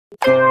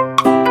Hello.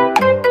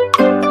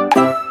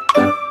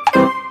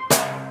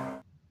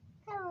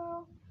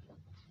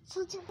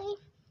 So today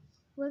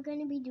we're going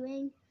to be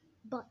doing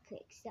butt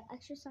kicks, the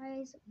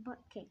exercise butt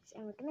kicks,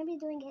 and we're going to be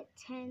doing it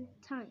 10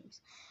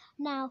 times.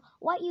 Now,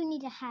 what you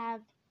need to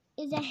have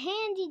is a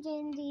handy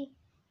dandy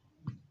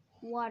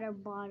water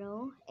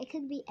bottle. It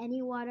could be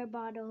any water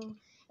bottle.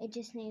 It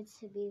just needs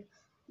to be,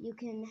 you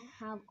can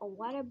have a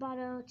water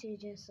bottle to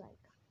just like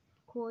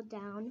cool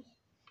down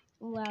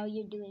while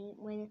you're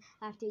doing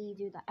after you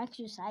do the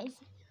exercise.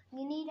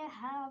 You need to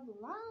have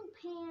long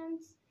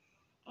pants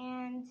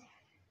and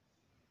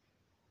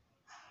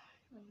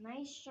a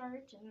nice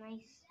shirt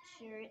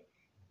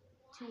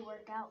to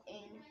work out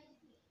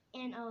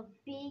in, and a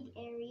big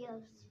area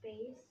of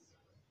space.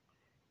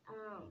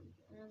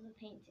 There's a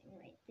painting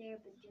right there,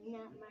 but do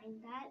not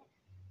mind that.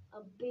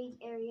 A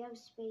big area of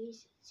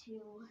space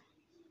to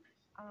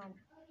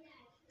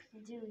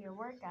do your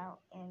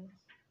workout and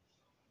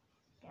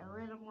get a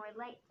little more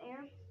light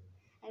there.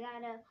 I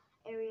got a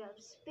area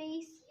of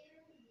space,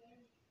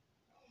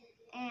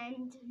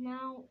 and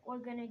now we're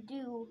gonna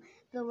do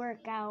the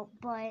workout.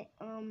 But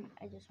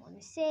I just want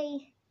to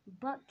say,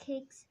 butt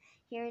kicks.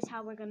 Here's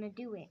how we're gonna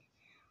do it.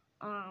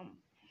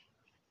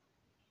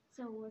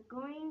 So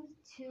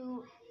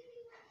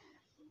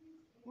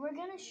we're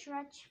gonna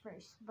stretch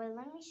first, but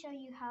let me show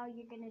you how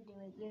you're gonna do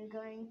it. You're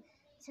going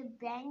to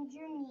bend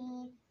your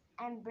knee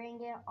and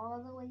bring it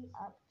all the way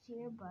up to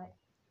your butt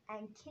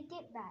and kick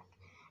it back.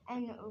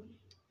 And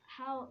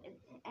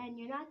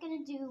you're not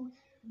gonna do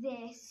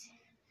this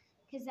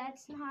because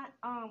that's not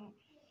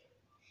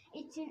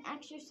it's an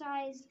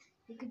exercise.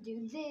 You could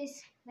do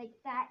this like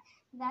that.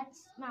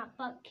 That's not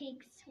butt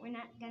kicks. We're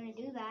not gonna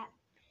do that.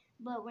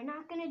 But we're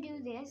not gonna do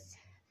this.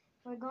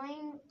 We're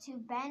going to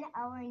bend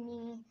our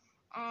knee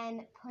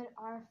and put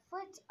our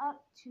foot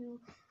up to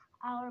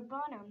our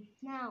bottom.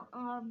 Now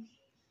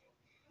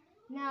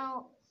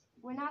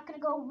we're not gonna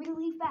go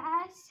really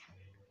fast.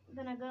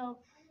 We're gonna go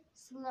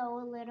slow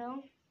a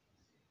little,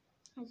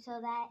 so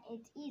that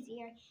it's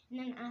easier. And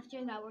then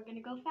after that, we're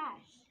gonna go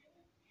fast.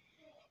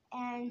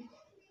 And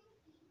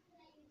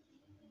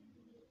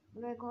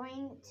you're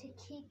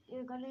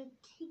gonna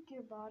kick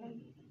your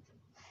bottom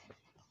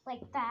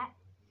like that.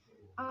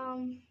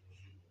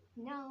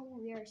 No,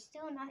 we are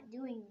still not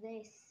doing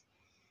this.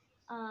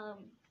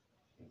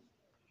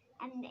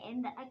 And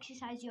in the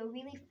exercise, you'll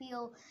really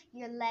feel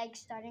your legs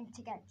starting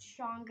to get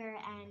stronger.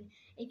 And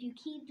if you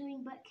keep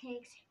doing butt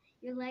kicks,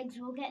 your legs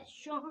will get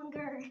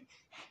stronger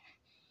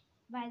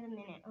by the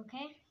minute,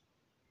 okay?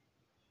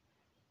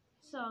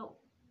 So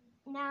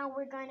now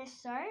we're gonna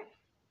start,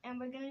 and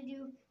we're gonna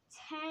do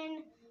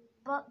 10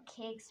 butt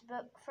kicks.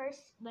 But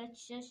first,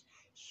 let's just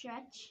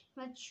stretch.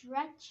 Let's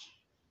stretch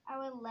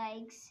our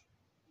legs.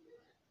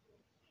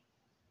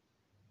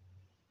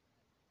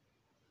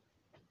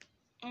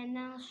 And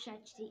now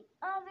stretch the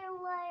other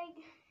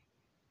leg.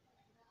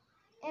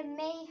 It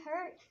may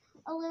hurt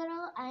a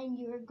little and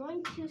you're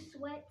going to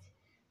sweat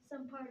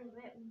some part of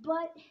it,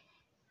 but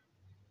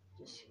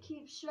just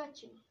keep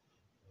stretching.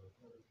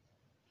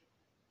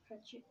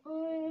 Stretch your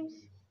arms.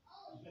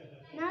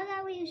 Now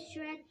that we've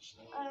stretched,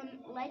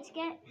 let's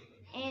get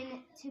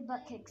into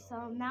butt kicks.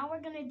 So now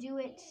we're gonna do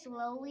it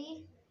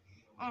slowly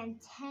and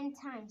 10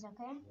 times,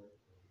 okay?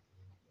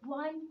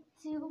 1,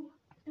 2,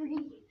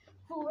 3,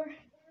 4,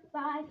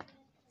 5,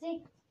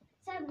 6,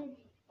 7,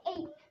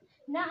 8,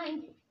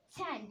 9,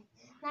 10.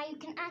 Now you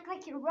can act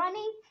like you're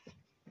running,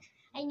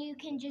 and you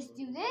can just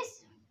do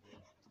this.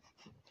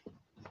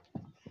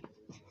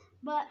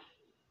 But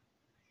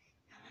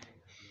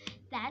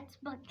that's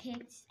butt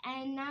kicks.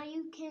 And now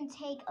you can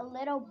take a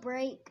little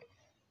break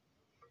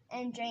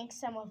and drink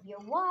some of your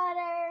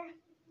water.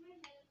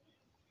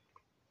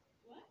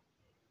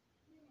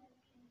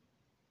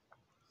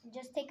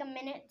 Just take a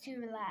minute to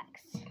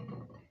relax.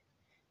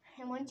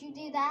 And once you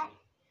do that,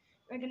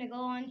 we're gonna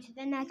go on to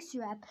the next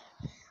rep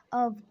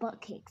of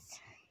butt kicks.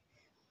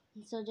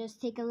 So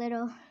just take a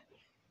little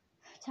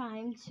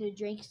time to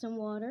drink some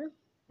water.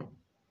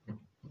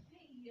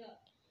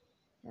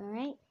 All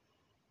right.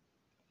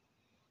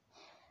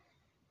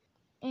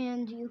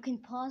 And you can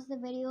pause the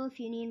video if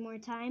you need more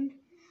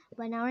time.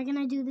 But now we're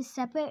gonna do the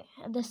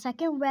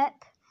second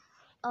rep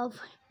of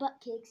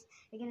butt kicks.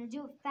 We're gonna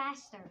do it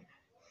faster,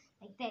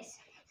 like this.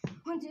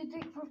 1, 2,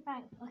 3, 4,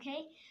 5.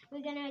 Okay.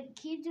 We're gonna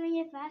keep doing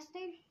it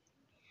faster,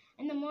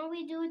 and the more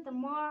we do it, the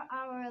more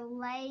our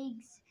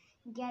legs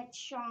get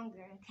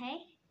stronger.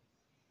 Okay.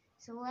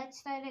 So let's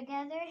start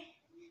together.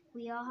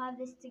 We all have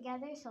this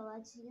together, so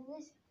let's do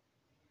this.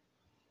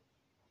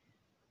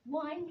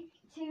 1,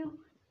 2,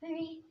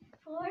 3,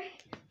 4,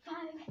 5,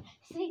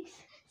 6,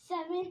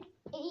 7,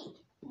 8,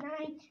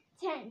 9,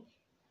 10.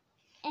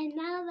 And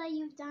now that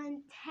you've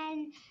done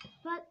 10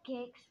 butt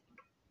kicks,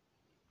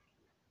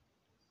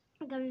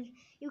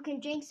 you can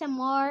drink some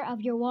more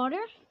of your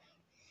water.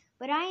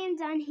 But I am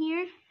done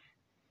here.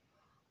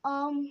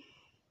 And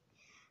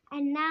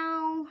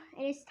now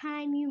it is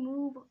time you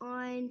move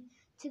on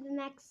to the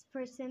next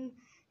person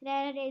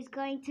that is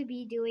going to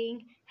be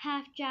doing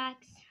half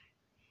jacks.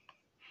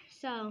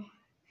 So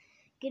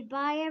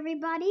Goodbye,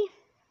 everybody.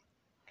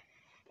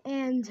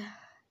 And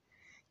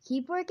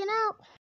keep working out.